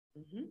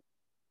Mhm.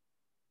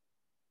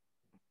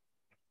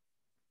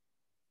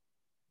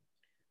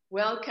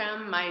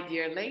 Welcome, my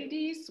dear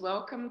ladies.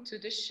 Welcome to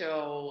the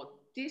show.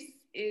 This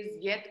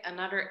is yet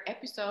another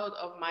episode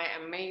of my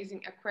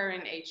amazing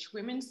Aquarian Age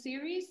Women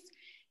series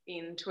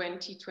in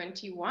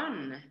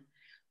 2021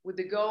 with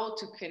the goal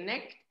to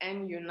connect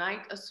and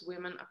unite us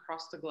women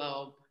across the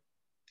globe.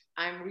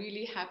 I'm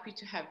really happy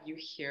to have you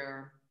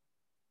here.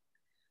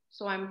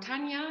 So, I'm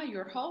Tanya,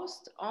 your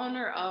host,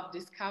 owner of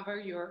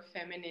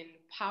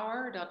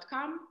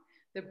discoveryourfemininepower.com,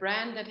 the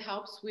brand that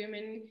helps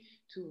women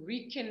to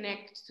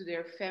reconnect to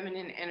their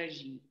feminine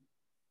energy.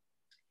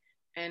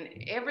 And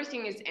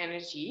everything is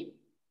energy.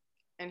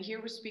 And here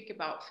we speak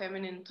about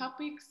feminine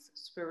topics,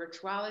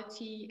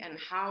 spirituality, and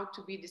how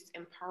to be this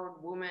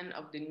empowered woman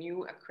of the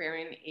new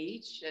Aquarian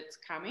age that's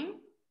coming.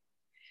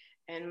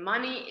 And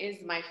money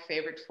is my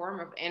favorite form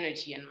of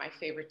energy and my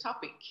favorite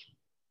topic.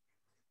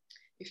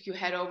 If you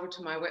head over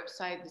to my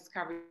website,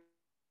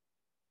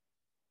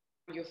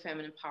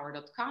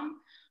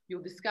 discoveryourfemininepower.com,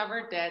 you'll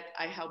discover that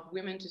I help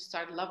women to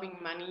start loving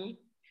money,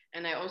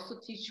 and I also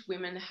teach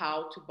women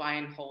how to buy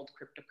and hold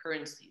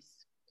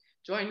cryptocurrencies.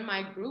 Join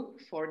my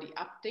group for the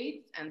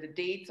updates and the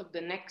dates of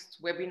the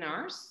next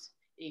webinars.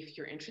 If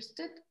you're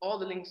interested, all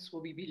the links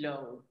will be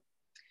below.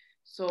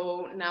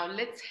 So now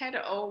let's head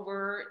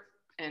over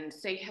and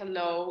say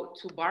hello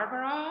to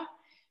Barbara,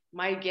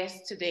 my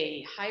guest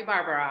today. Hi,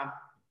 Barbara.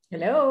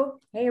 Hello.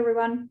 Hey,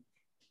 everyone.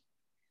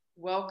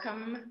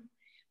 Welcome.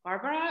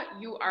 Barbara,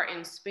 you are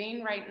in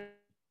Spain right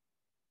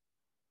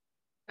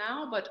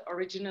now, but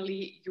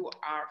originally you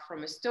are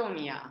from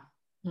Estonia.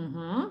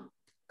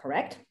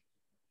 Correct.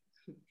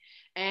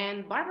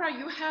 And Barbara,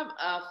 you have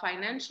a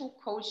financial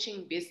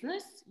coaching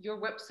business. Your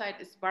website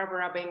is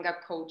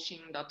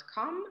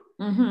barbarabengacoaching.com.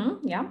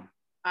 Yeah.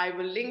 I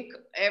will link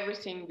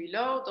everything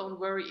below. Don't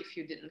worry if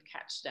you didn't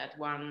catch that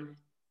one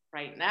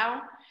right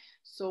now.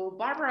 So,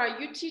 Barbara,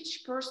 you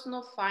teach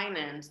personal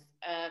finance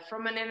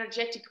from an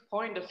energetic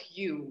point of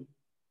view.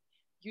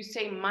 You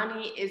say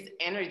money is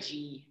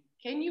energy.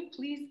 Can you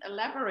please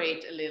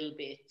elaborate a little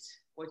bit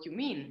what you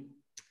mean?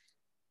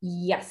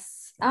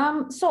 Yes.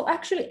 So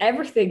actually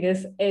everything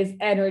is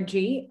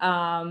energy.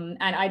 And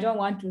I don't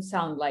want to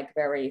sound like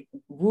very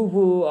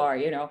woo-woo or,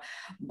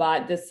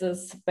 but this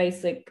is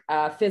basic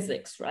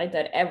physics, right?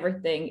 That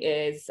everything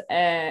is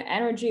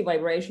energy,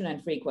 vibration,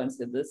 and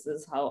frequency. This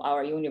is how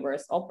our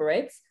universe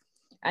operates.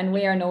 And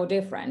we are no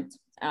different.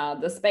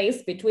 The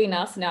space between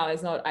us now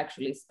is not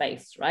actually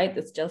space, right?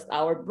 It's just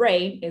our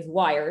brain is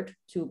wired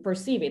to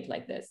perceive it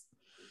like this.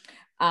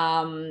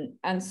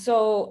 And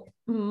so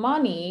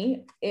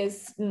money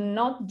is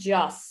not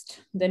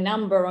just the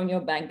number on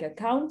your bank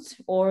account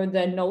or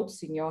the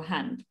notes in your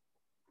hand.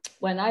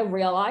 When I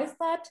realized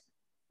that,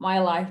 my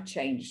life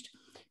changed,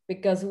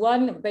 because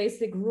one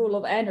basic rule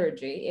of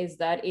energy is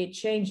that it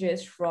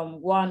changes from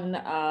one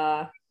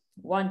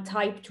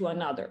type to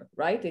another,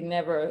 right? It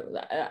never,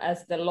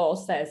 as the law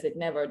says, it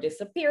never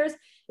disappears.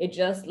 It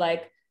just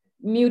like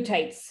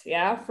mutates,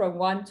 yeah, from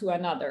one to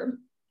another.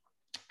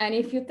 And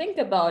if you think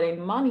about it,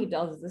 money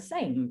does the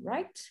same,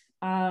 right?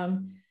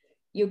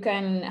 You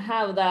can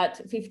have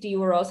that 50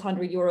 euros,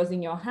 100 euros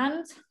in your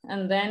hand,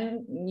 and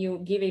then you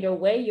give it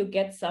away, you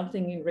get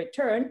something in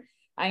return,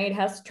 and it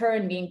has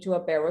turned into a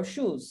pair of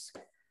shoes,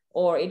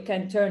 or it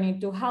can turn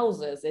into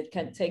houses. It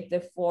can take the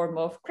form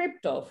of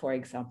crypto, for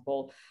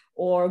example,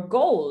 or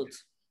gold.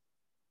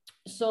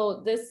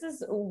 So this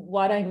is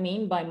what I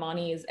mean by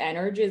money is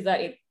energy, is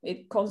that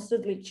it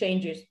constantly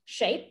changes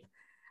shape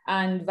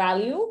and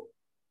value,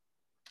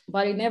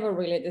 but it never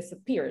really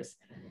disappears.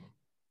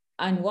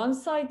 And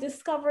once I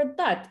discovered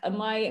that,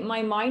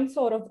 my mind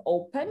sort of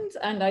opened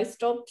and I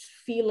stopped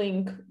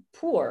feeling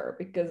poor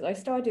because I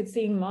started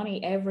seeing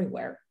money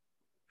everywhere.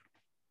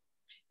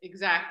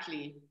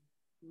 Exactly.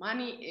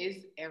 Money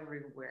is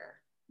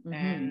everywhere.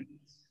 And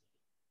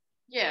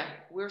yeah,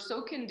 we're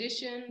so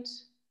conditioned,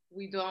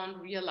 we don't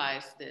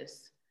realize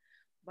this.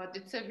 But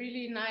it's a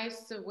really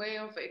nice way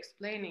of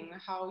explaining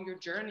how your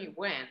journey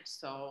went.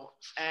 So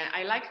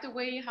I like the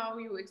way how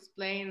you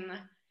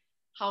explain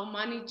how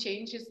money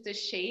changes the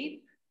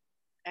shape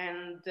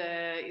and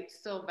its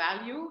still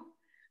value.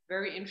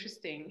 Very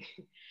interesting.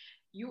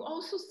 You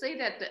also say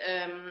that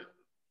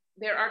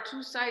there are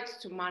two sides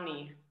to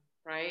money,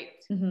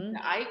 right?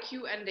 The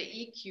IQ and the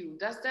EQ.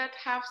 Does that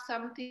have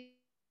something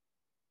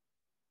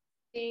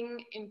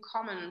in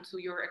common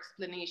to your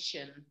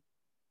explanation?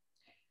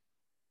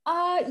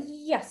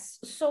 Yes.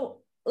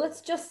 So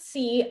let's just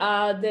see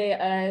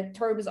the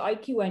terms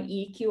IQ and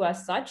EQ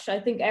as such. I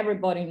think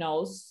everybody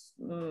knows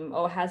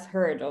or has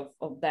heard of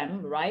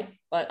them, right?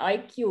 But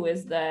IQ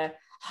is the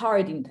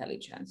hard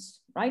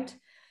intelligence, right?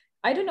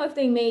 I don't know if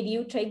they made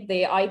you take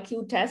the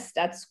IQ test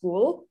at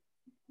school,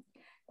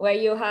 where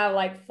you have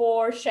like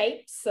 4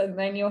 shapes and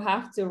then you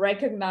have to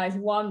recognize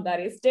one that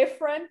is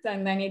different,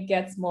 and then it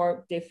gets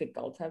more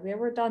difficult. Have you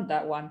ever done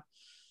that one?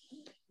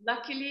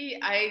 Luckily,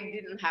 I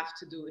didn't have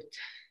to do it.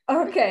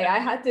 Okay, I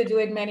had to do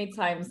it many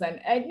times and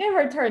it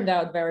never turned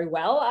out very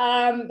well.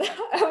 I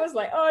was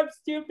like, oh, I'm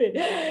stupid.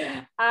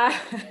 Uh,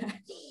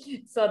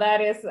 so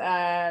that is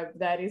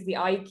the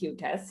IQ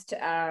test.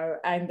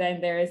 And then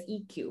there is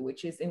EQ,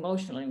 which is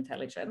emotional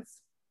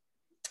intelligence,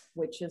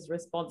 which is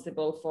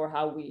responsible for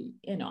how we,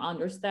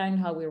 understand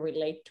how we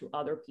relate to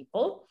other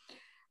people.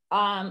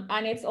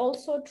 And it's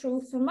also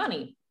true for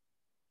money.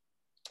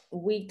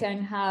 We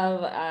can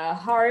have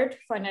hard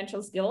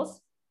financial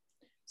skills.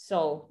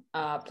 So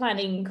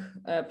planning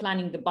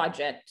the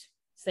budget,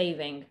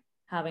 saving,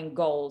 having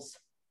goals,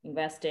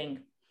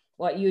 investing.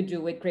 What you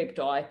do with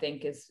crypto, I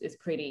think, is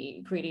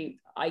pretty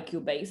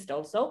IQ based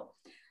also.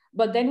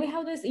 But then we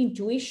have this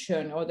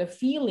intuition or the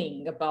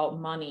feeling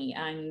about money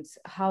and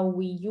how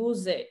we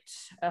use it,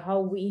 how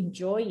we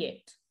enjoy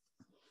it,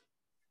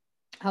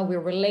 how we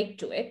relate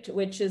to it,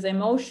 which is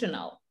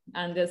emotional.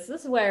 And this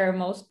is where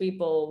most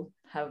people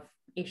have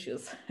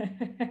issues.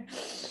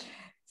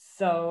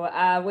 So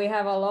we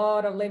have a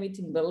lot of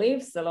limiting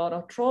beliefs, a lot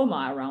of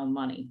trauma around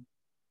money.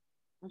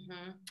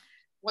 Mm-hmm.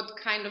 What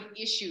kind of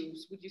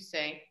issues would you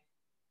say?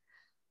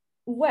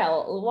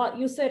 Well, what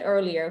you said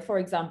earlier, for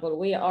example,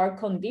 we are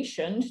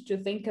conditioned to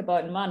think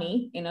about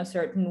money in a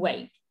certain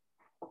way.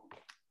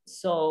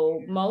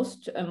 So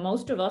most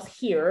of us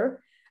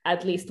hear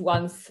at least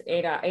once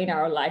in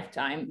our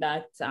lifetime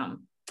that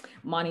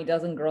money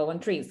doesn't grow on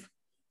trees,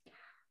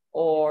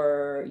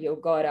 or you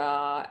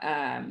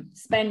gotta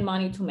spend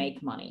money to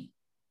make money,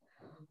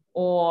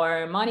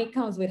 or money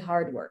comes with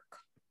hard work.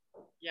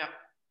 Yeah.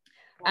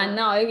 And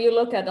now if you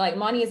look at like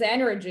money is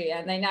energy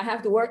and then I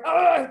have to work,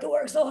 I have to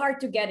work so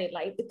hard to get it.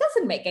 Like it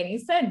doesn't make any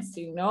sense,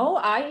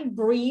 I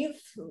breathe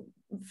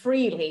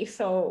freely.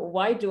 So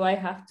why do I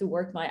have to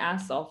work my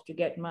ass off to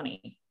get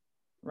money?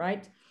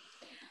 Right.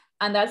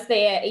 And that's the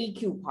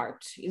EQ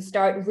part. You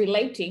start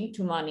relating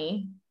to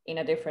money in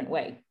a different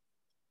way.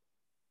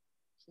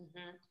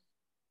 Mm-hmm.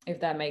 If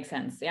that makes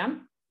sense. Yeah.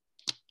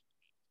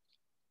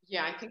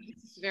 Yeah, I think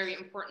it's very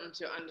important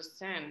to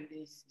understand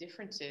these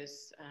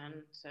differences,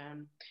 and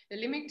the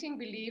limiting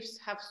beliefs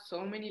have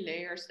so many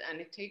layers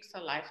and it takes a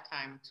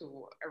lifetime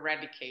to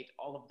eradicate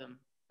all of them.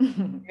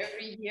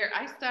 Every year,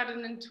 I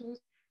started in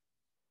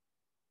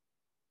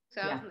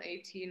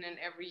 2018, and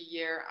every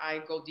year I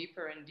go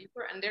deeper and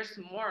deeper, and there's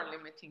more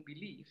limiting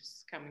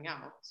beliefs coming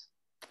out.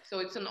 So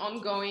it's an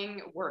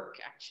ongoing work,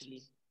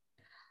 actually.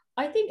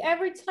 I think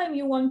every time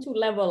you want to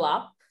level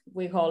up,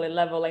 we call it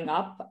leveling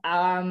up,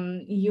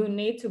 you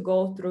need to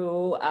go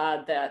through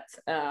that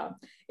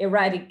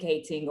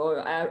eradicating or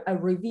a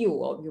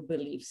review of your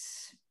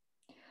beliefs.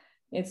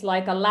 It's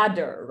like a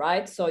ladder,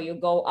 right? So you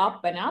go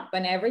up,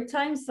 and every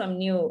time some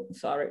new,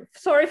 sorry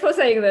for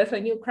saying this, a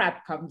new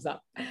crap comes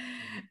up.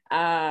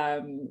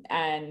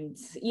 And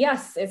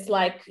yes, it's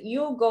like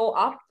you go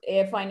up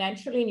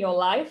financially in your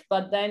life,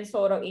 but then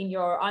sort of in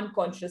your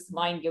unconscious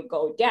mind, you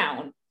go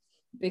down.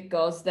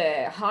 Because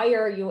the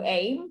higher you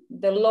aim,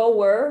 the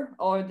lower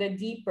or the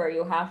deeper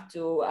you have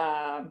to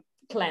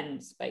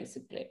cleanse,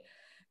 basically,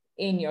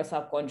 in your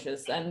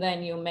subconscious. And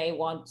then you may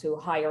want to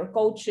hire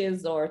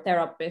coaches or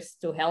therapists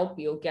to help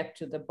you get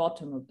to the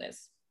bottom of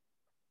this.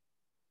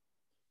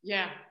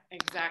 Yeah,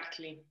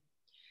 exactly.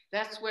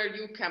 That's where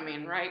you come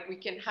in, right? We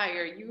can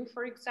hire you,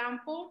 for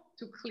example,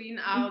 to clean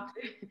out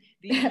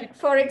these.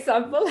 For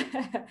example,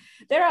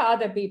 there are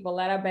other people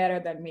that are better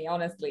than me,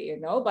 honestly,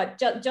 but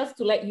just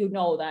to let you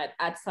know that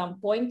at some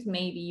point,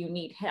 maybe you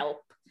need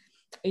help.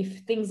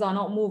 If things are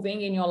not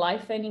moving in your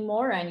life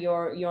anymore and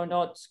you're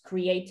not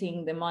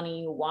creating the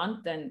money you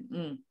want,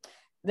 then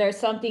there's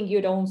something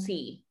you don't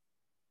see.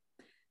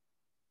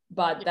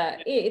 But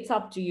it's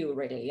up to you,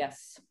 really,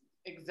 yes.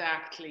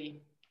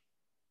 Exactly.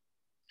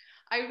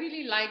 I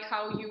really like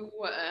how you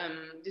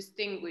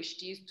distinguish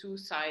these two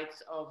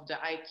sides of the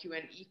IQ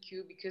and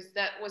EQ, because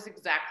that was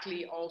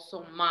exactly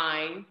also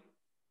my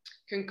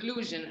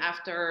conclusion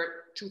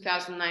after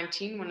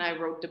 2019 when I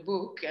wrote the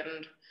book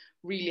and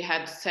really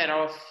had set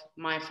off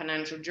my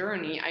financial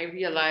journey. I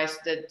realized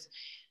that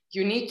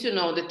you need to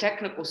know the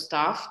technical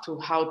stuff to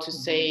how to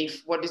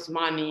save, what is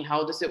money,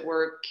 how does it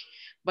work,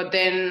 but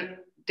then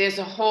there's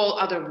a whole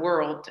other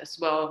world as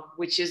well,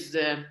 which is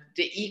the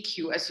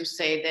EQ, as you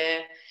say,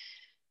 the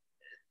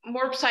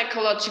more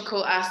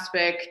psychological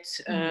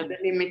aspect, the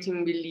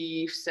limiting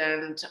beliefs,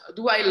 and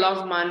do I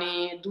love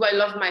money? Do I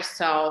love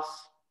myself?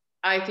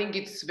 I think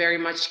it's very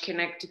much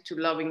connected to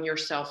loving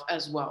yourself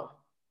as well.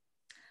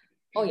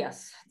 Oh,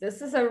 yes,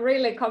 this is a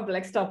really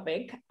complex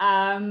topic.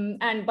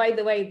 And by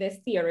the way, this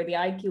theory, the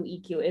IQ,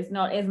 EQ, is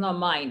not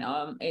mine.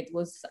 It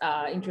was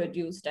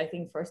introduced, I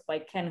think, first by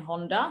Ken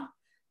Honda,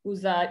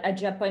 who's a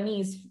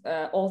Japanese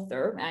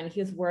author, and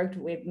he's worked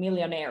with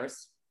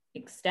millionaires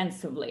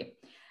extensively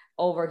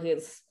over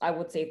his, I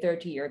would say,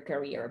 30-year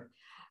career.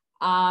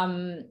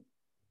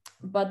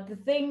 But the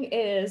thing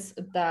is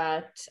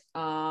that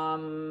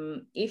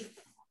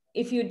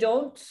if you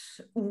don't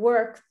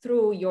work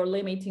through your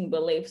limiting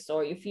beliefs,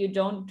 or if you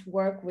don't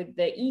work with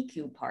the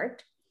EQ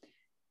part,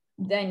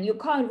 then you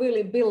can't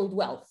really build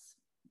wealth.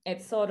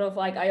 It's sort of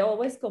like, I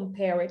always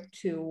compare it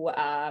to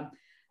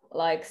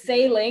like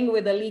sailing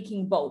with a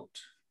leaking boat.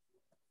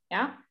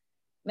 Yeah,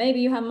 maybe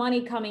you have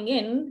money coming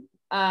in,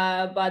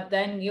 but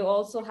then you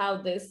also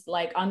have this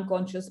like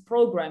unconscious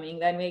programming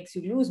that makes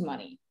you lose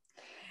money.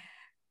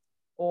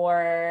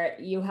 Or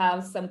you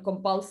have some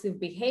compulsive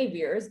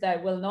behaviors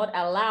that will not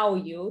allow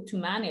you to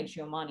manage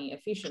your money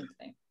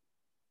efficiently.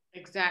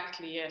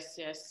 Exactly, yes,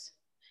 yes.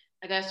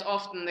 And that's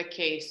often the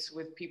case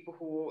with people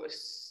who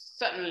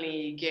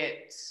suddenly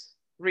get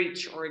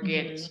rich or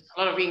get a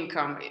lot of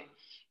income.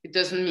 It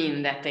doesn't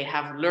mean that they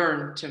have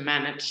learned to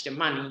manage the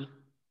money.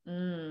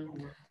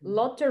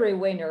 Lottery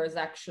winners,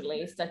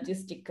 actually,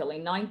 statistically,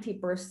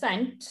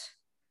 90%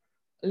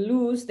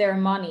 lose their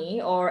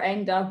money or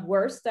end up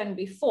worse than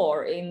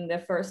before in the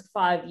first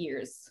 5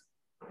 years.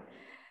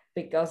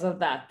 Because of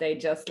that, they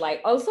just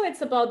like, also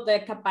it's about the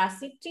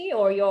capacity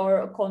or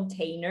your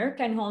container.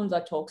 Ken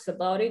Honda talks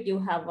about it. You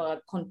have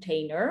a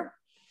container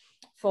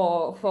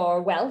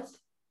for wealth,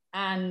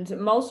 and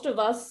most of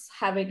us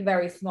have it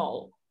very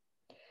small.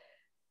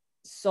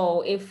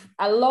 So if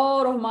a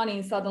lot of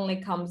money suddenly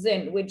comes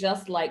in, we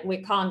just like,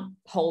 we can't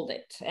hold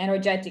it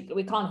energetically.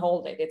 We can't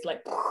hold it. It's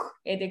like,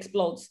 it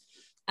explodes.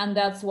 And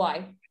that's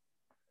why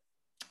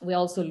we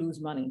also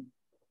lose money.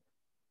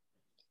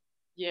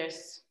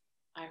 Yes,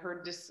 I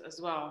heard this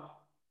as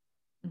well.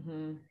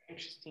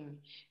 Interesting.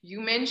 You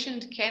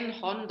mentioned Ken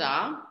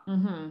Honda.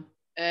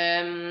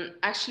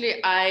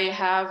 Actually, I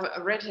have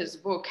read his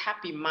book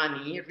Happy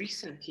Money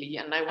recently,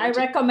 and I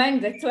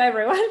recommend it to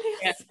everyone.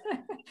 Yes.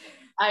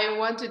 I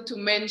wanted to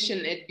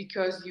mention it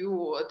because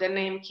the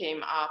name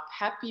came up.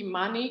 Happy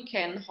Money,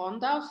 Ken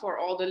Honda, for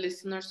all the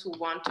listeners who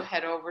want to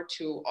head over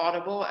to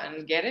Audible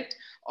and get it.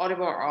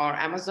 Audible or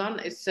Amazon.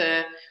 It's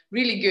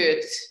really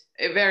good.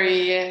 A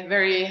very,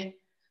 very,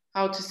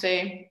 how to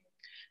say,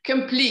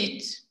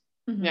 complete.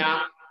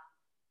 Yeah.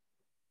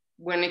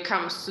 When it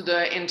comes to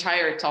the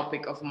entire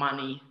topic of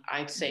money,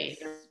 I'd say.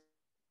 Yes.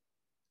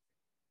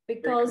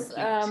 Because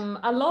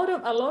a lot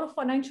of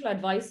financial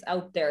advice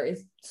out there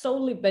is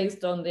solely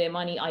based on the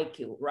money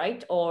IQ,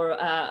 right? Or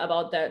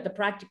about the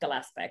practical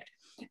aspect.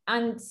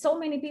 And so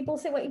many people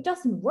say, well, it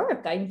doesn't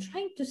work. I'm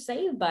trying to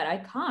save, but I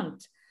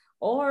can't.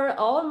 Or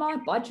all my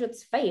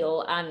budgets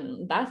fail,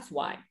 and that's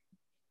why.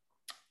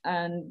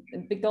 And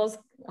because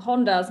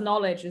Honda's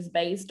knowledge is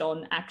based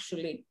on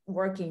actually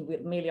working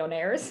with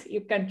millionaires,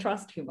 you can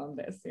trust him on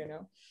this, you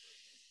know?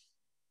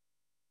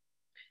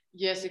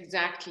 Yes,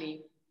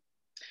 exactly.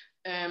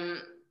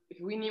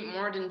 We need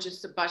more than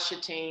just the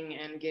budgeting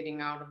and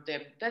getting out of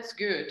debt. That's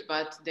good,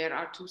 but there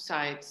are two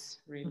sides,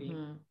 really.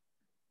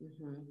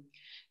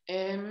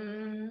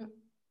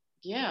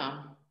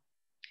 Yeah.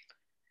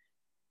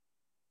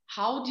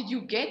 How did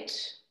you get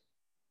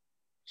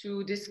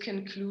to this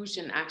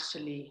conclusion,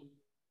 actually?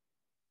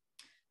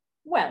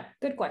 Well,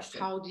 good question.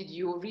 How did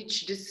you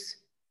reach this?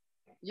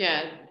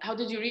 Yeah, how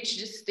did you reach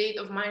this state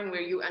of mind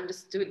where you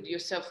understood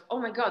yourself, oh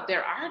my God,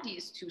 there are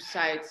these two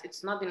sides.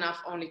 It's not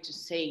enough only to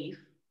save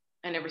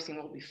and everything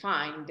will be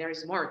fine. There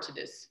is more to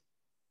this.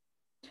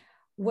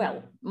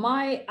 Well,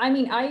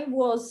 I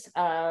was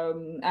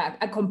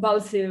a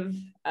compulsive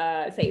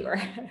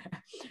saver.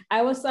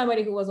 I was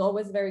somebody who was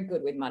always very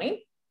good with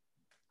money.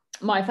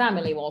 My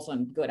family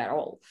wasn't good at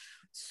all.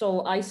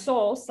 So I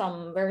saw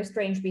some very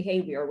strange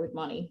behavior with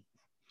money.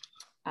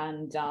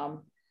 And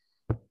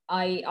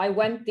I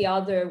went the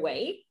other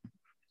way,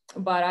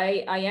 but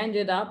I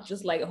ended up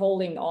just like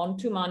holding on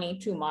to money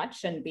too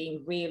much and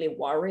being really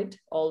worried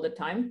all the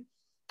time.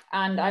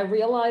 And I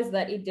realized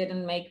that it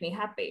didn't make me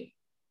happy.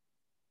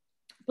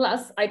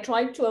 Plus, I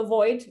tried to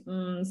avoid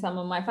some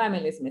of my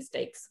family's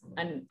mistakes.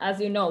 And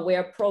as you know, we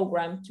are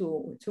programmed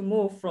to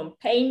move from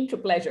pain to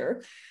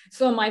pleasure.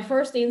 So my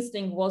first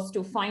instinct was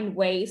to find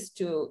ways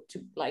to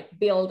like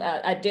build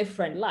a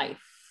different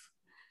life.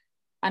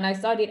 And I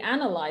started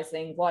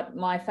analyzing what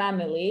my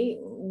family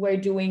were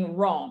doing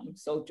wrong,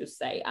 so to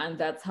say. And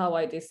that's how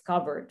I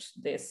discovered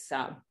this,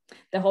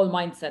 the whole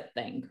mindset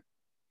thing.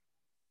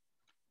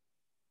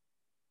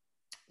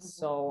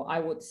 So I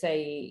would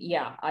say,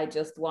 yeah, I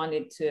just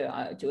wanted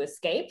to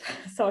escape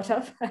sort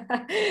of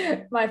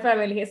my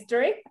family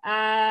history.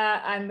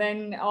 And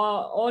then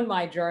on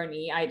my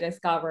journey, I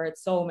discovered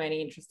so many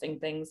interesting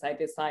things. I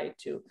decided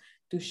to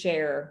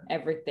share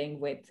everything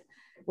with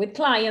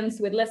clients,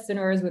 with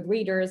listeners, with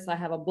readers. I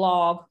have a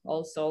blog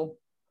also,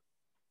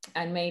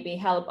 and maybe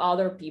help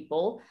other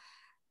people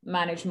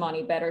manage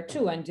money better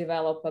too and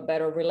develop a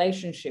better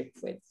relationship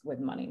with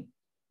money.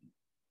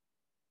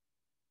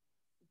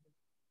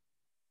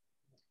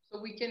 So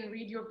we can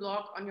read your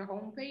blog on your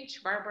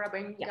homepage,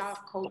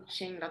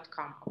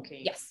 barbarabengacoaching.com.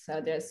 Okay. Yes,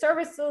 so there's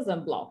services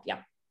and blog,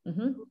 yeah.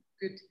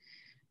 Good.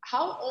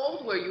 How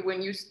old were you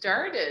when you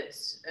started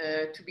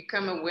to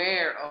become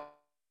aware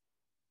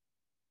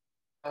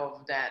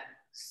of that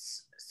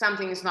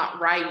something is not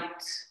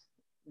right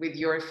with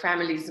your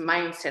family's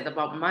mindset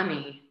about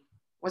money?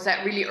 Was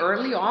that really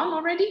early on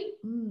already?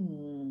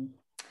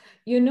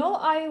 You know,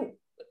 I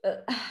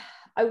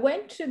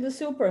went to the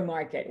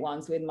supermarket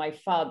once with my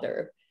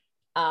father.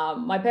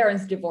 My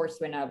parents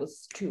divorced when I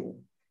was 2.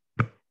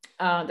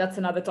 That's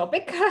another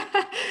topic.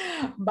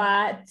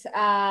 But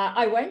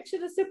I went to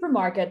the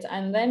supermarket,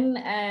 and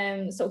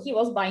then so he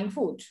was buying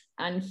food,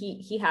 and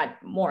he had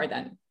more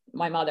than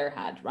my mother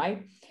had,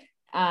 right?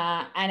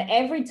 And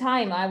every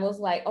time I was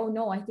like, oh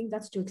no, I think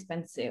that's too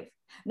expensive.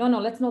 No, no,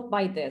 let's not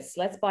buy this.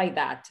 Let's buy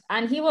that.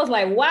 And he was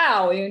like,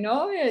 wow,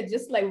 you're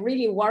just like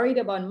really worried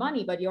about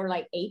money, but you're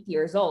like 8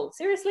 years old.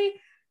 Seriously?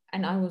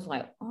 And I was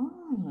like,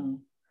 oh.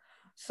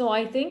 So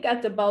I think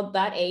at about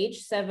that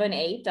age, 7,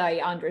 8,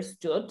 I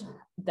understood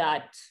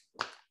that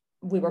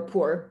we were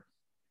poor.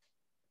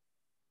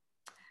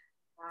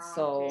 Wow,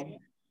 So, okay.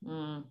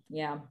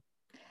 yeah.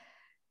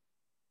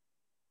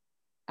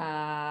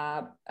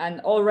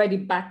 And already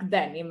back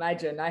then,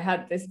 imagine I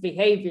had this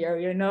behavior,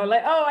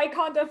 like, oh, I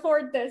can't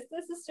afford this.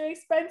 This is too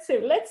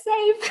expensive. Let's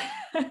save.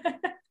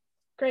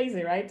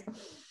 Crazy, right?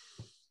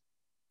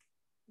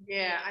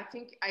 Yeah, I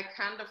think I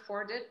can't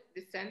afford it.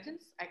 The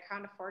sentence, I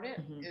can't afford it,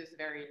 is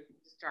very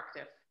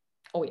destructive.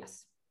 Oh,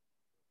 yes.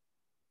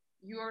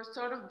 You're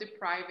sort of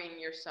depriving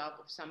yourself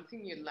of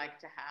something you'd like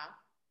to have.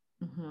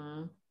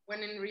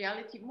 When in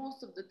reality,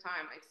 most of the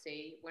time, I'd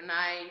say, when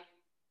I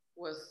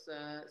was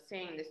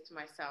saying this to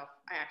myself,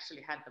 I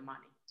actually had the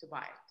money to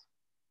buy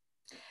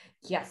it.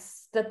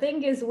 Yes. The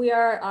thing is, we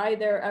are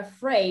either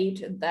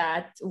afraid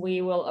that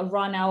we will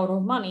run out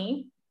of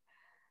money,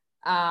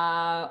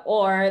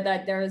 or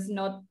that there is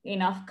not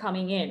enough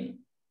coming in,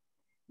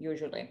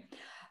 usually.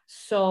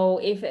 So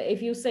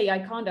if you say I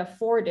can't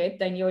afford it,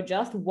 then you're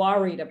just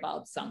worried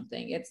about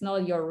something. It's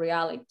not your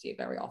reality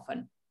very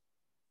often.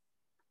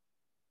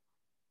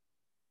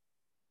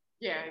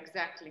 Yeah,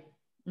 exactly.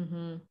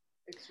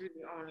 It's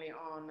really only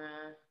on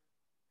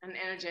an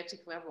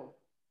energetic level.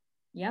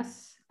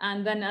 Yes.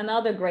 And then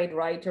another great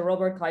writer,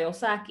 Robert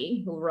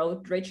Kiyosaki, who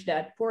wrote Rich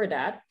Dad, Poor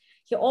Dad,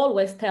 he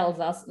always tells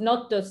us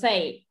not to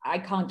say, I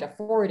can't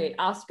afford it.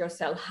 Ask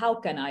yourself, how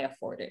can I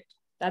afford it?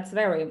 That's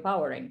very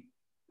empowering.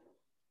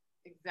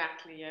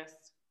 Exactly, yes.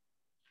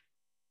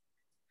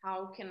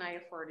 How can I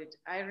afford it?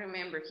 I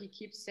remember he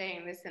keeps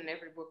saying this in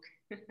every book.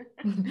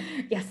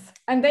 Yes.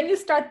 And then you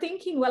start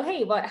thinking, well,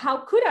 hey, but how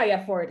could I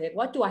afford it?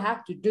 What do I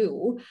have to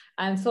do?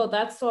 And so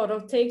that sort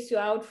of takes you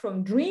out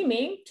from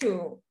dreaming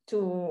to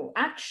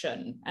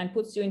action, and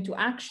puts you into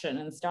action,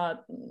 and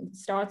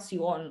starts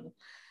you on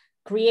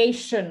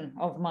creation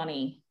of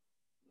money.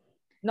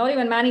 Not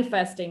even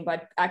manifesting,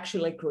 but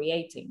actually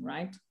creating,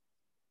 right?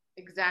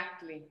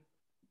 Exactly.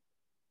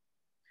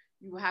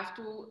 You have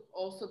to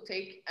also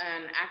take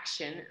an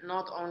action,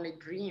 not only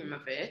dream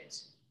of it.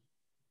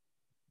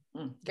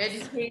 Yes.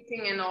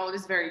 Meditating and all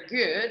is very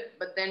good,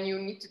 but then you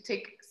need to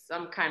take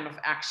some kind of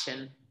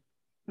action.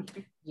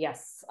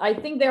 Yes, I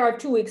think there are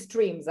two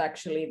extremes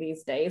actually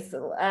these days.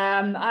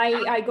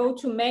 I go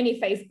to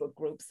many Facebook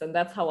groups, and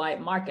that's how I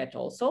market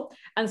also.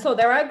 And so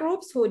there are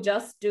groups who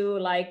just do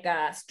like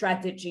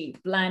strategy,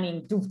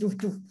 planning, doof, doof,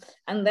 doof.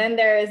 And then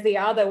there is the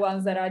other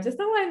ones that are just,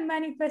 oh, I'm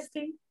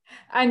manifesting.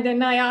 And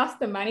then I ask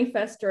the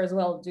manifester as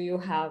well, do you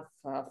have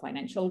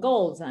financial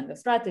goals and the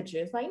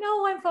strategies? Like,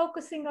 no, I'm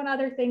focusing on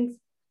other things.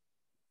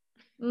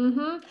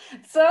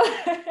 So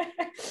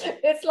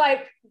it's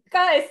like,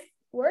 guys,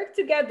 work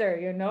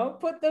together,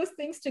 put those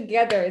things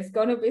together. It's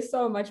going to be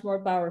so much more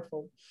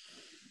powerful.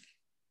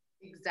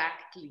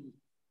 Exactly.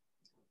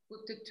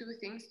 Put the two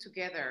things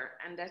together.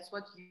 And that's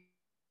what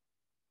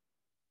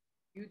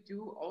you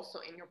do also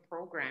in your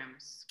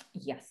programs.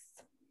 Yes.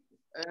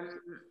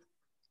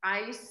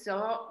 I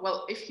saw,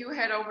 well, if you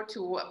head over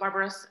to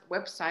Barbara's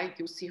website,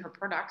 you'll see her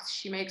products.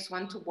 She makes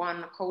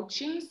one-to-one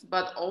coachings,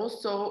 but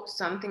also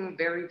something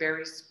very,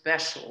 very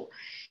special.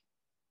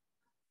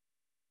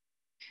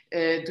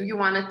 Do you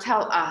want to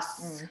tell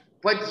us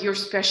what your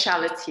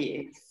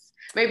specialty is?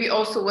 Maybe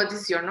also what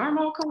is your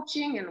normal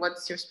coaching and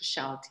what's your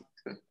specialty?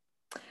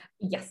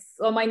 Yes.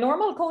 So my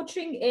normal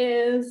coaching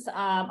is,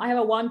 I have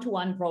a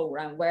one-to-one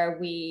program where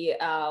we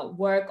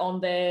work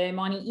on the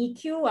money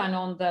EQ and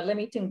on the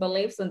limiting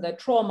beliefs and the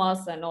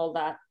traumas and all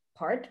that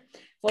part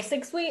for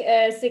 6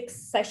 weeks, 6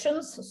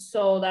 sessions.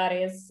 So that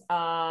is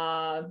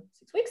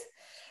 6 weeks.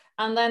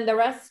 And then the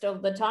rest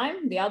of the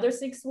time, the other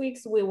 6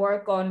 weeks, we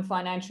work on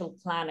financial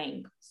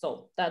planning.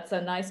 So that's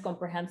a nice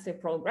comprehensive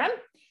program.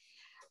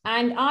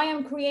 And I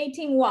am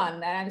creating one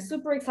that I'm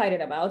super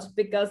excited about,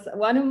 because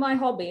one of my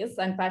hobbies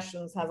and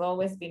passions has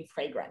always been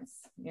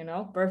fragrance,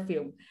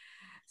 perfume.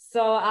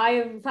 So I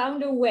have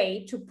found a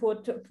way to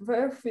put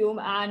perfume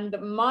and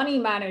money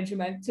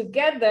management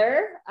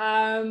together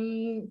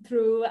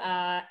through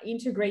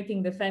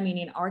integrating the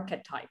feminine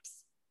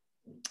archetypes.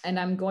 And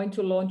I'm going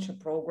to launch a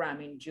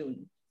program in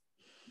June.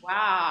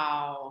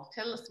 Wow.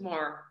 Tell us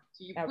more.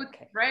 So you put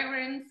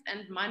fragrance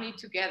and money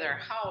together.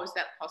 How is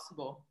that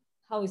possible?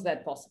 How is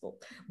that possible?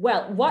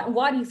 Well,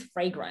 what is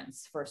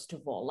fragrance, first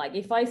of all? Like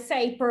if I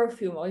say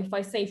perfume or if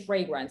I say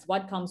fragrance,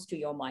 what comes to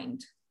your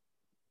mind?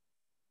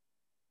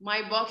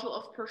 My bottle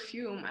of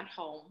perfume at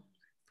home.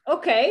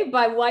 Okay,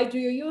 but why do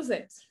you use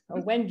it?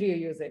 Or when do you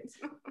use it?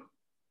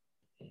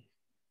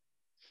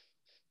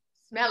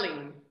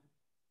 Smelling.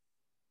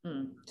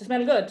 To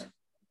smell good.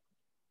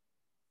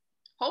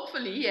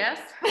 Hopefully, yes.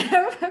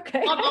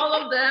 Okay. Not all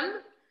of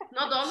them.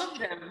 Not all of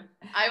them.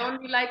 I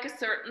only like a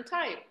certain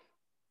type.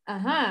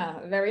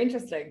 Very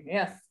interesting.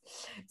 Yes.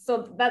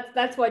 So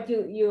that's what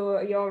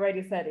you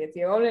already said it.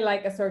 You only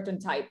like a certain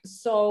type.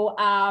 So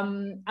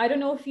I don't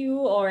know if you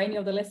or any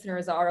of the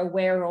listeners are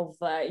aware of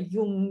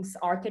Jung's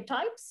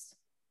archetypes.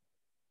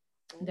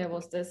 There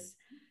was this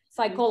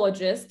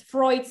psychologist,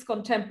 Freud's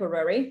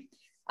contemporary,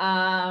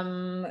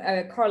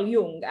 Carl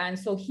Jung, and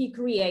so he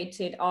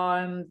created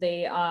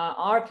the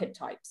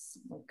archetypes.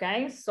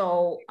 Okay,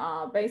 so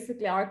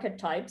basically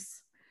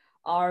archetypes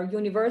are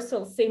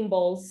universal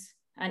symbols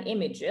and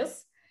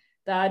images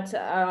that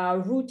are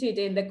rooted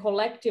in the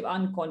collective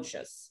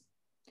unconscious.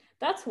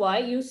 That's why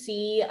you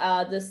see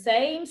the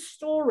same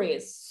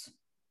stories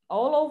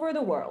all over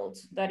the world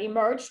that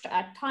emerged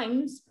at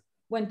times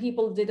when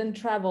people didn't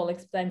travel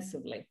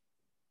extensively.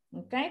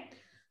 Okay,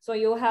 so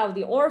you have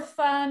the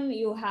orphan,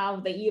 you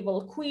have the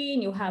evil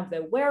queen, you have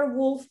the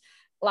werewolf,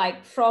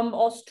 like from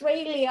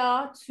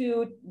Australia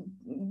to,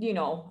 you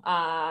know,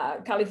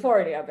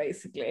 California,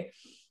 basically,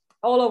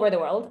 all over the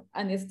world,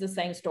 and it's the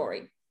same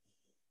story.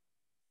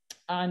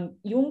 And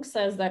Jung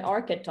says that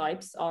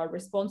archetypes are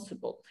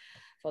responsible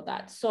for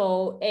that.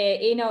 So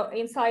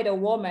inside a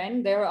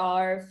woman, there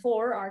are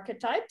 4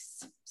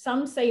 archetypes.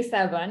 Some say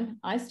 7,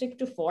 I stick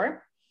to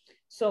 4.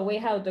 So we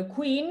have the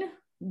queen,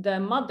 the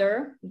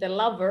mother, the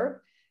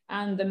lover,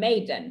 and the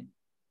maiden.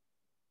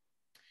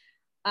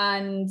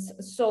 And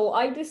so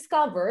I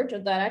discovered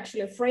that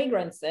actually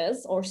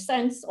fragrances or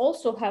scents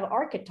also have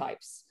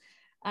archetypes.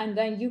 And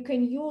then you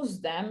can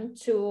use them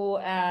to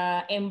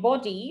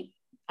embody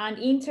and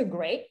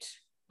integrate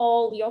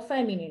all your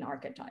feminine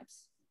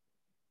archetypes.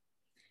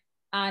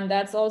 And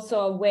that's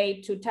also a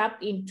way to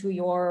tap into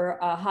your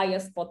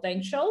highest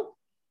potential,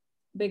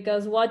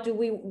 because what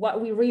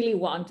we really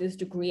want is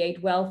to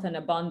create wealth and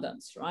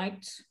abundance,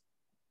 right?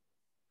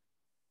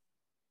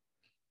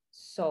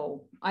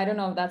 So I don't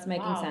know if that's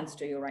making sense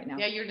to you right now.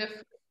 Yeah, you're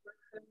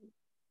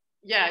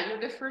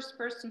the first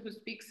person who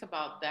speaks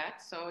about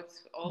that, so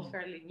it's all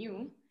fairly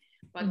new,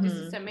 but this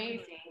is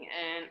amazing.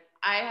 And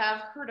I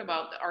have heard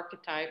about the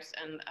archetypes,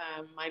 and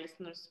my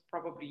listeners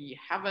probably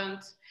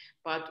haven't,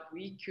 but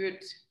we could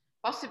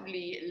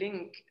possibly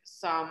link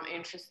some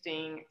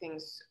interesting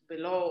things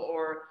below.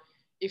 Or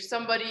if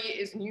somebody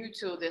is new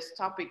to this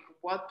topic,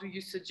 what do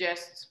you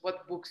suggest?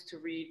 What books to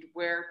read?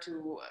 Where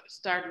to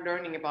start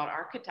learning about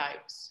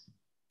archetypes?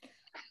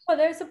 Well,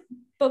 there's a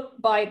book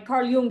by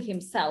Carl Jung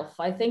himself.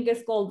 I think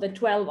it's called The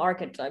 12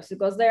 Archetypes,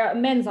 because there are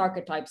men's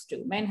archetypes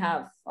too. Men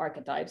have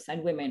archetypes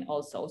and women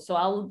also. So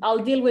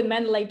I'll deal with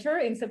men later.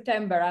 In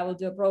September, I will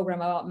do a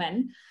program about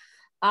men.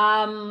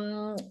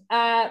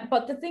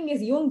 But the thing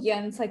is,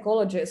 Jungian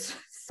psychology is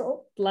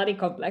so bloody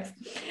complex.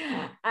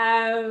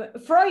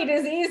 Freud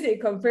is easy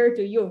compared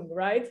to Jung,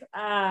 right?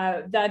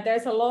 That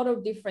there's a lot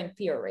of different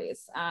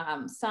theories.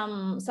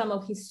 Some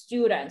of his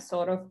students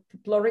sort of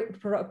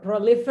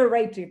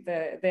proliferated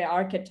the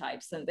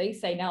archetypes, and they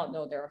say now,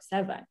 no, there are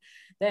 7,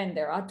 then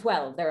there are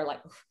 12. They're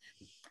like,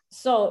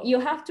 so you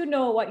have to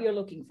know what you're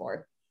looking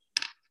for.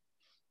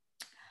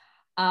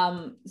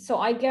 So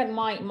I get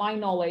my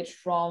knowledge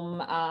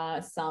from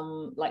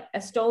some like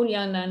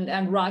Estonian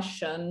and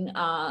Russian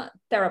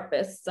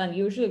therapists, and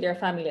usually they're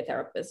family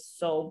therapists.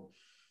 So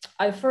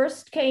I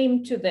first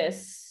came to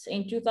this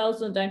in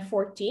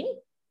 2014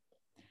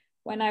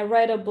 when I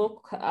read a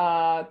book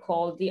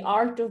called The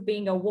Art of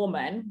Being a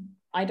Woman.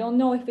 I don't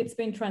know if it's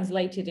been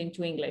translated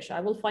into English. I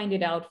will find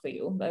it out for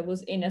you. It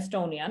was in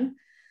Estonian.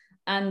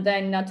 And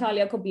then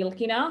Natalia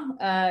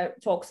Kobilkina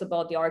talks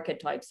about the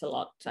archetypes a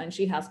lot, and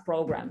she has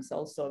programs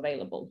also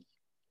available.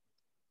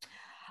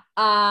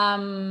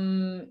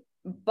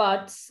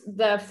 But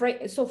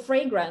so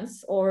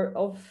fragrance or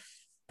of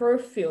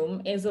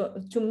perfume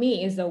to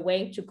me is a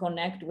way to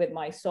connect with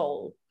my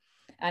soul.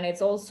 And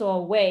it's also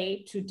a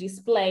way to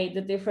display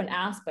the different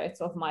aspects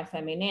of my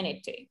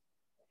femininity.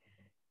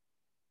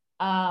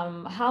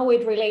 How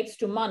it relates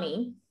to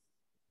money,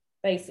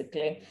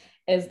 basically,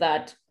 is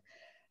that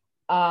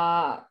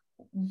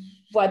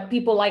what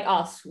people like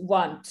us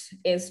want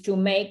is to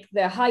make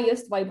the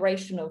highest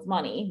vibration of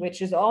money,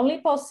 which is only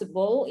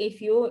possible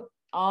if you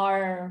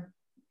are,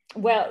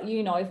 well,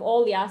 you know, if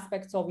all the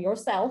aspects of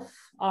yourself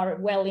are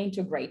well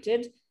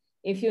integrated,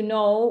 if you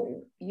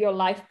know your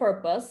life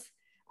purpose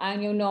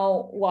and you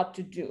know what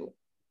to do.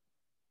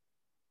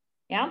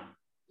 Yeah?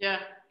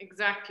 Yeah,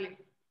 exactly.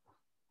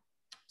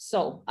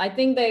 So I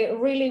think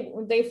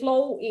they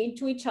flow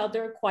into each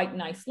other quite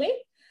nicely.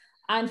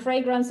 And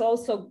fragrance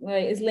also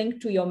is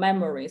linked to your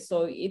memory.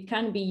 So it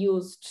can be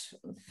used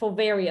for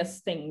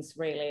various things,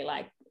 really,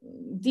 like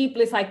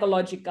deeply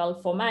psychological,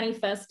 for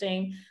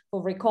manifesting,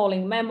 for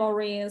recalling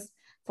memories,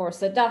 for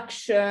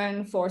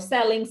seduction, for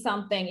selling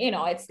something. You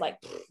know, it's like,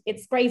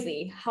 it's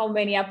crazy how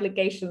many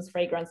applications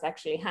fragrance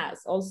actually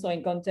has, also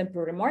in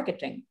contemporary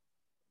marketing.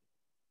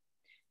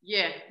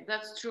 Yeah,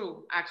 that's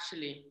true,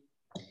 actually.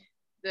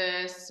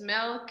 The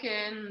smell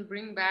can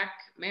bring back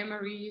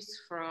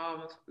memories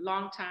from a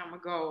long time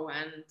ago,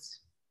 and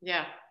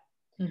yeah,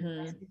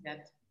 I see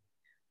that.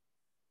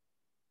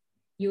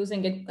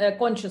 using it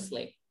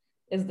consciously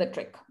is the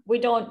trick. We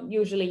don't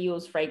usually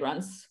use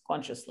fragrance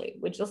consciously.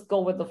 We just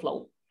go with the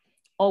flow,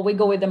 or we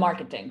go with the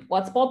marketing.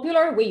 What's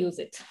popular, we use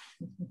it.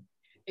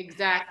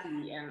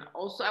 Exactly. And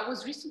also, I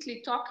was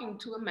recently talking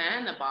to a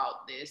man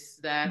about this,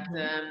 that,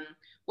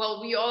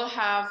 well, we all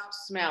have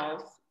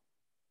smells.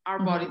 Our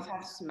bodies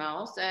have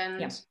smells. And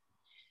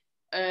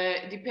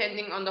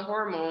depending on the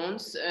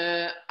hormones,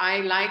 I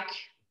like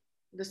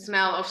the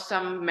smell of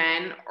some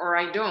men or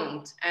I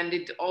don't. And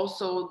it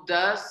also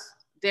does,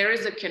 there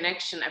is a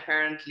connection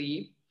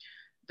apparently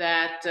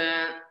that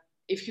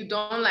if you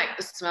don't like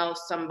the smell of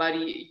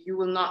somebody, you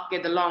will not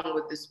get along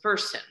with this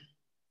person.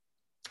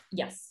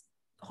 Yes.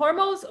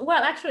 Hormones,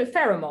 well, actually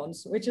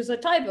pheromones, which is a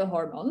type of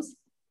hormones.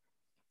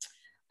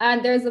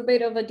 And there's a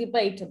bit of a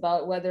debate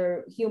about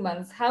whether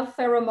humans have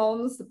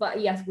pheromones, but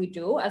yes, we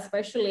do,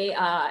 especially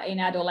in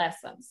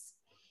adolescence.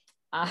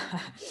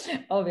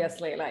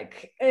 Obviously,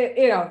 like,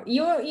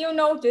 you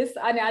notice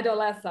an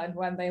adolescent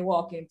when they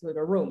walk into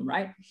the room,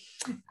 right?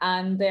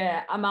 And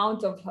the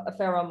amount of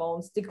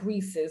pheromones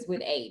decreases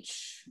with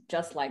age,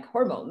 just like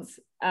hormones.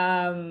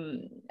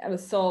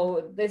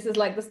 So this is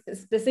like the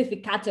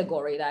specific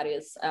category that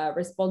is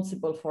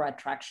responsible for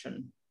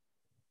attraction.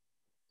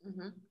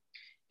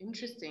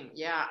 Interesting.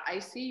 Yeah, I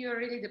see you're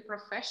really the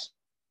professional,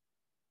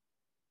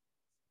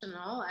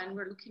 and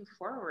we're looking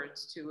forward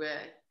to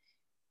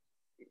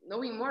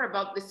knowing more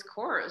about this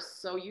course.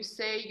 So you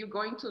say you're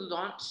going to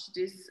launch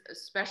this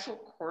special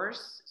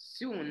course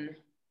soon.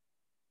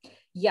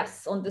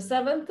 Yes, on the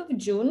 7th of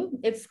June,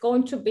 it's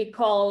going to be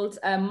called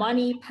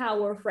Money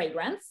Power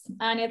Fragrance,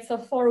 and it's a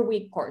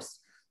 4-week course.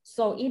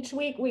 So each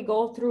week we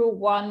go through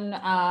one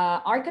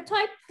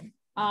archetype,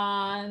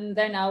 and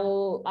then I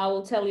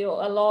will tell you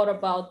a lot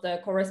about the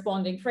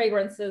corresponding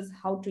fragrances,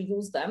 how to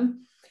use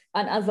them.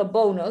 And as a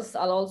bonus,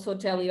 I'll also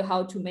tell you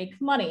how to make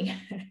money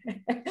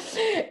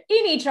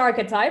in each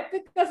archetype,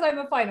 because I'm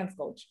a finance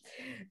coach.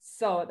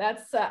 So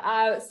that's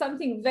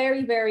something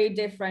very, very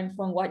different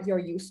from what you're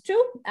used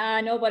to.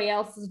 Nobody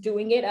else is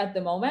doing it at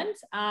the moment.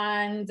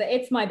 And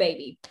it's my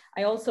baby.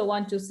 I also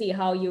want to see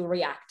how you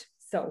react.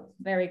 So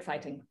very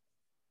exciting.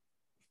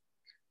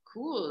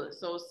 Cool.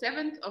 So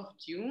 7th of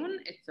June,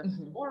 it's a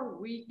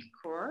 4-week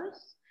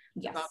course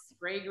about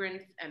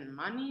fragrance and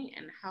money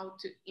and how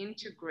to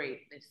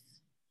integrate this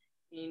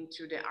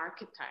into the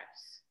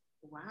archetypes.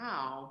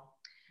 Wow.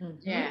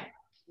 Yeah,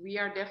 we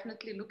are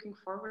definitely looking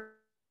forward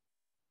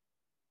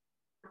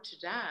to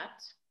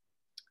that.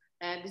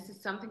 And this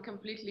is something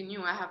completely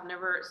new I have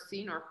never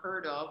seen or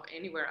heard of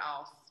anywhere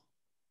else.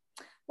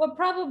 Well,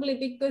 probably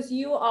because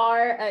you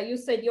are, you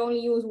said you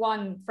only use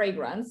one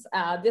fragrance.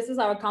 This is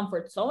our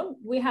comfort zone.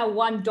 We have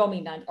one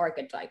dominant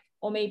archetype,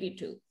 or maybe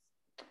two.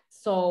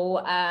 So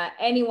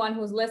anyone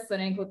who's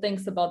listening who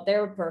thinks about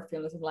their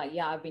perfumes is like,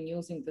 yeah, I've been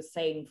using the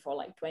same for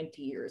like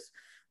 20 years.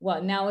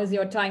 Well, now is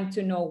your time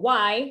to know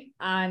why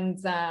and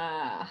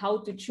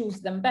how to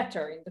choose them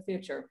better in the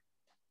future.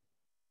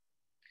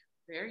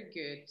 Very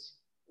good.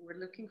 We're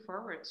looking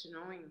forward to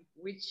knowing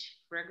which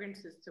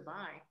fragrances to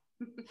buy.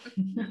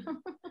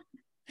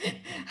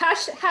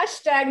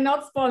 Hashtag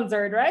not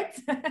sponsored, right?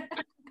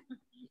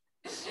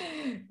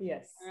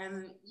 Yes.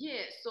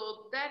 Yeah,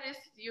 so that is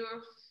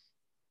your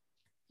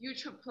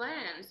future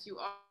plans. You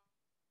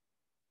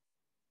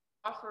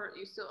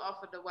still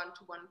offer the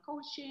one-to-one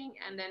coaching,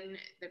 and then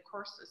the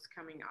course is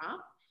coming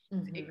up.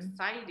 It's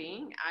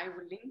exciting. I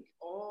will link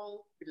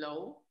all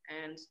below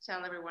and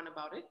tell everyone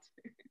about it.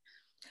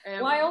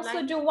 Well, I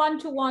also do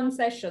one-to-one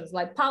sessions,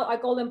 like I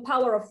call them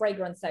power of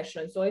fragrance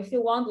sessions. So if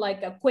you want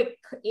like a quick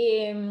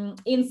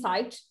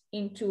insight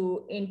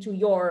into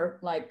your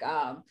like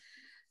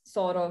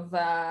sort of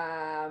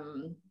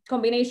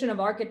combination of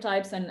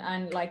archetypes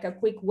and like a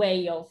quick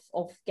way of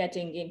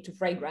getting into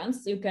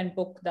fragrance, you can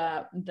book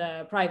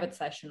the private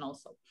session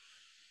also.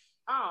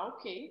 Oh,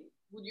 okay.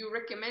 Would you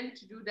recommend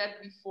to do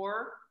that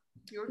before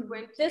your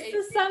 28? This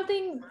is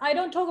something, I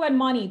don't talk about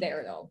money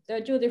there though.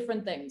 They're two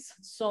different things.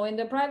 So in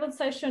the private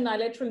session, I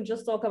literally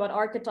just talk about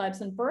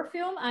archetypes and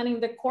perfume. And in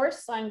the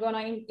course, I'm going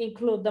to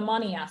include the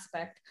money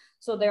aspect.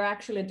 So they're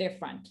actually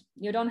different.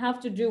 You don't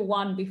have to do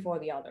one before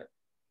the other.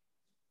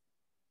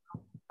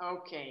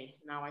 Okay,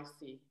 now I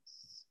see.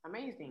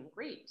 Amazing,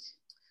 great.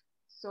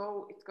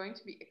 So it's going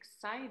to be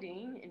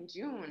exciting in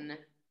June.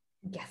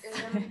 Yes.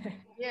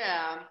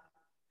 Yeah.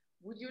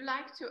 Would you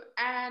like to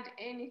add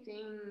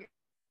anything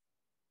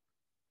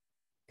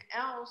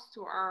else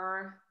to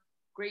our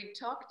great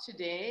talk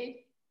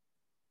today?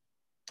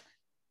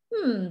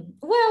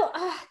 Well,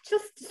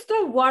 just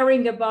stop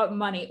worrying about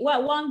money.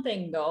 Well, one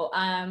thing though,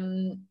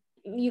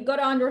 you got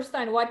to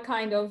understand what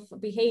kind of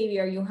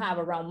behavior you have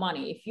around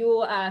money. If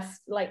you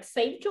like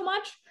save too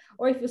much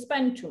or if you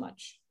spend too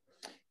much.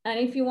 And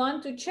if you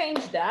want to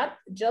change that,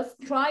 just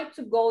try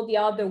to go the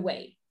other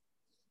way.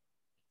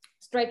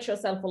 Stretch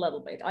yourself a little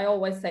bit. I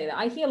always say that.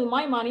 I hear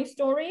my money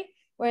story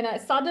when I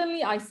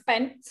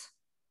spent,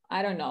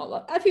 I don't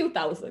know, a few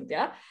thousand,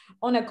 yeah,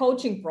 on a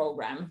coaching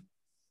program.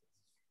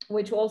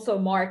 which also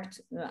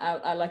marked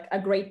like a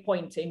great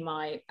point in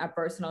my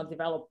personal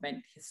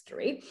development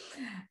history.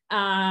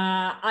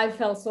 I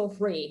felt so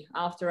free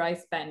after I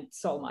spent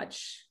so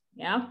much.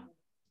 Yeah.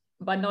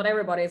 But not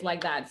everybody is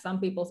like that.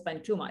 Some people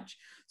spend too much.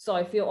 So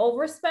if you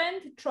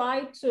overspend,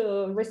 try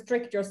to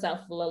restrict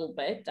yourself a little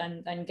bit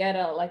and get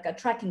a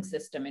tracking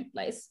system in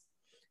place.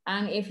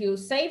 And if you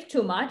save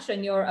too much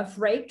and you're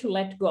afraid to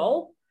let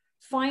go,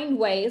 find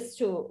ways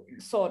to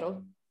sort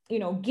of,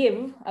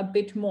 give a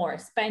bit more,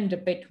 spend a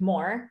bit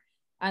more,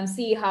 and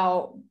see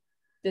how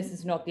this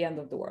is not the end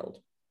of the world.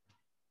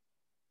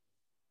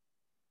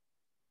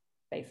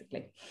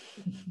 Basically.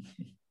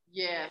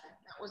 Yeah,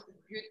 that was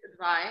good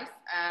advice.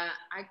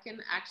 I can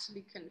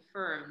actually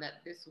confirm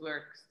that this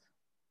works.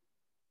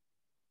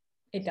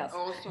 It does.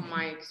 Also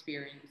my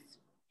experience.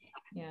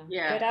 Yeah.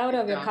 Get out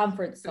of your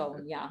comfort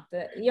zone. Yeah,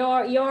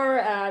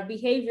 your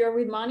behavior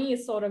with money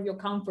is sort of your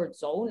comfort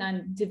zone,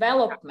 and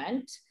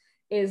development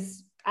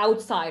is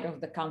outside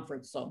of the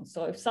comfort zone.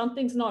 So if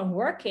something's not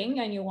working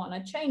and you want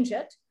to change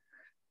it,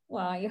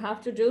 well, you have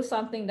to do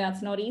something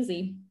that's not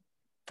easy,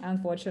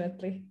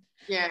 unfortunately.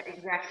 Yeah,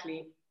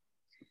 exactly.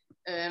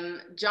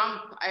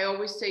 Jump. I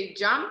always say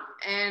jump,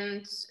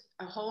 and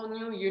a whole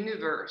new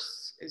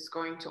universe is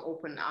going to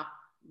open up.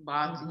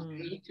 But you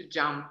need to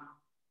jump.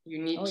 You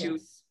need to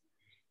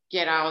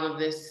get out of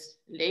this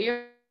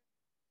layer,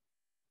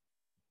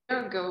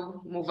 go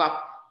move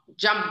up,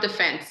 jump the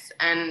fence,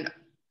 and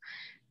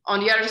on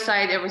the other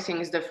side, everything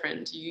is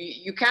different.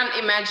 You can't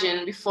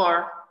imagine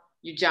before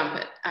you jump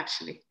it,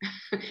 actually.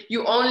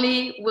 You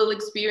only will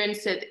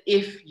experience it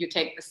if you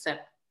take the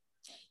step.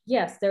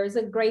 Yes, there is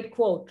a great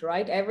quote,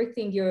 right?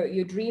 Everything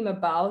you dream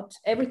about,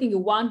 everything you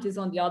want is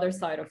on the other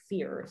side of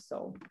fear.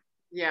 So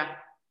yeah,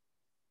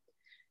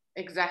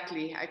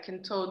 exactly. I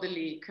can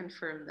totally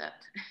confirm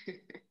that.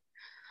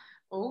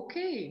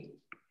 Okay.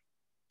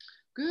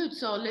 Good.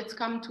 So let's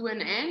come to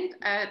an end.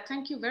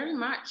 Thank you very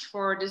much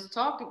for this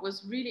talk. It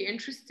was really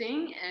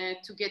interesting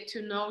to get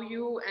to know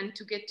you and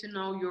to get to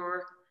know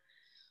your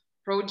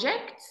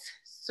projects.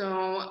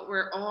 So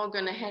we're all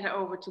going to head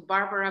over to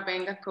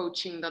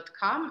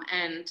barbarabengacoaching.com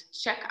and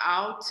check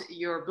out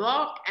your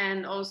blog,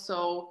 and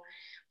also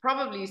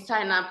probably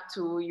sign up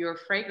to your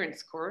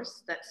fragrance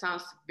course. That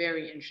sounds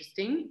very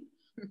interesting.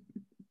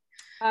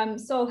 I'm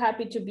so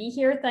happy to be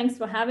here. Thanks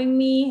for having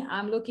me.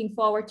 I'm looking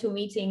forward to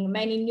meeting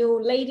many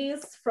new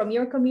ladies from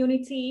your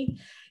community.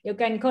 You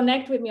can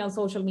connect with me on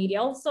social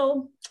media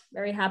also.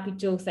 Very happy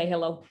to say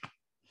hello.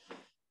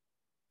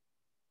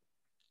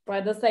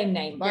 By the same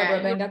name,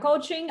 Barbara Benga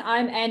Coaching.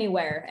 I'm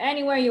anywhere.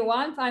 Anywhere you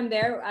want, I'm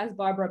there as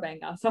Barbara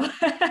Benga. So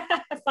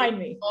find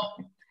me.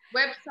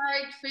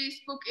 Website,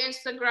 Facebook,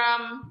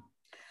 Instagram.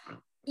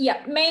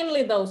 Yeah,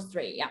 mainly those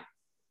three. Yeah.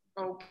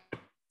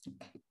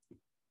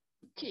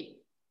 Okay.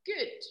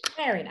 Good.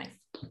 Very nice.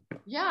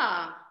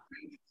 Yeah.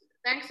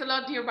 Thanks a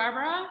lot, dear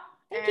Barbara.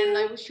 Thank you.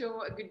 I wish you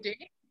a good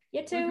day.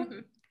 You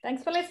too.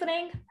 Thanks for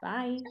listening.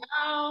 Bye.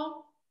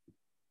 Ciao.